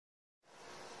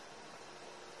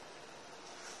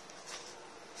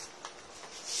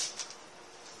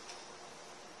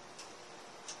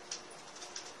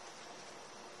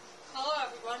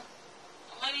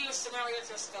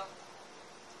Trisco.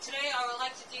 Today I would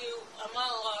like to do a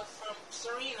monologue from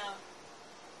Serena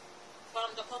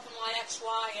from the Pokemon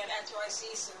XY and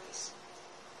XYZ series.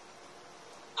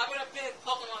 I've been a big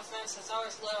Pokemon fan since I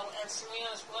was little, and Serena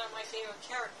is one of my favorite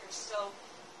characters, so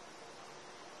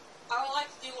I would like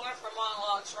to do one of her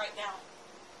monologues right now.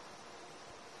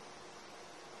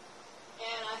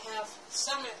 And I have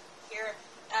Summit here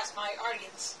as my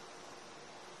audience.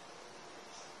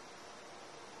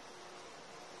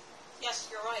 Yes,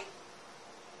 you're right.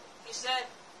 You said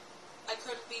I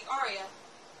couldn't beat Arya.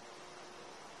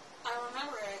 I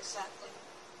remember it exactly.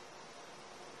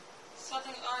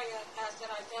 Something Arya has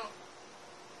that I don't.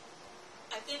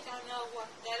 I think I know what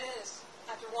that is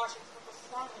after watching her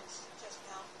performance just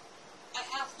now. I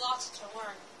have lots to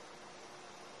learn.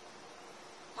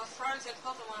 My friends in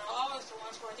Pokemon are always the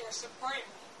ones who are there supporting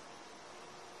me.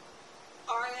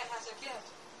 Arya has a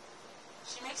gift.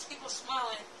 She makes people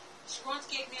smile, and she once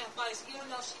gave me advice even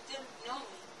though she didn't know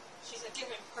me. She's a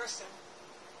giving person.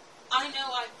 I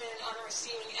know I've been on the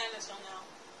receiving end until now,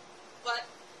 but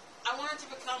I wanted to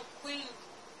become queen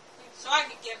so I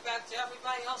could give back to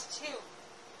everybody else too.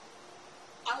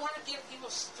 I want to give people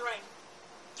strength,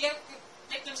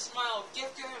 make them smile, give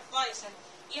good advice, and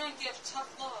even give tough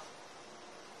love.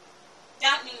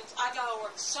 That means I gotta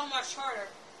work so much harder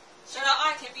so that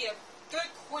I can be a good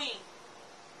queen.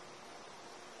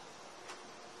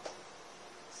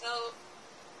 So,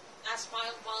 that's my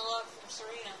monologue from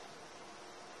Serena.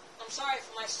 I'm sorry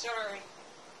for my stuttering.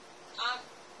 I'm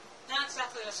not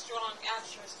exactly a strong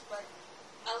actress, but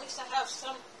at least I have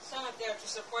someone there to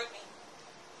support me.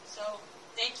 So,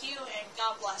 thank you and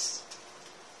God bless.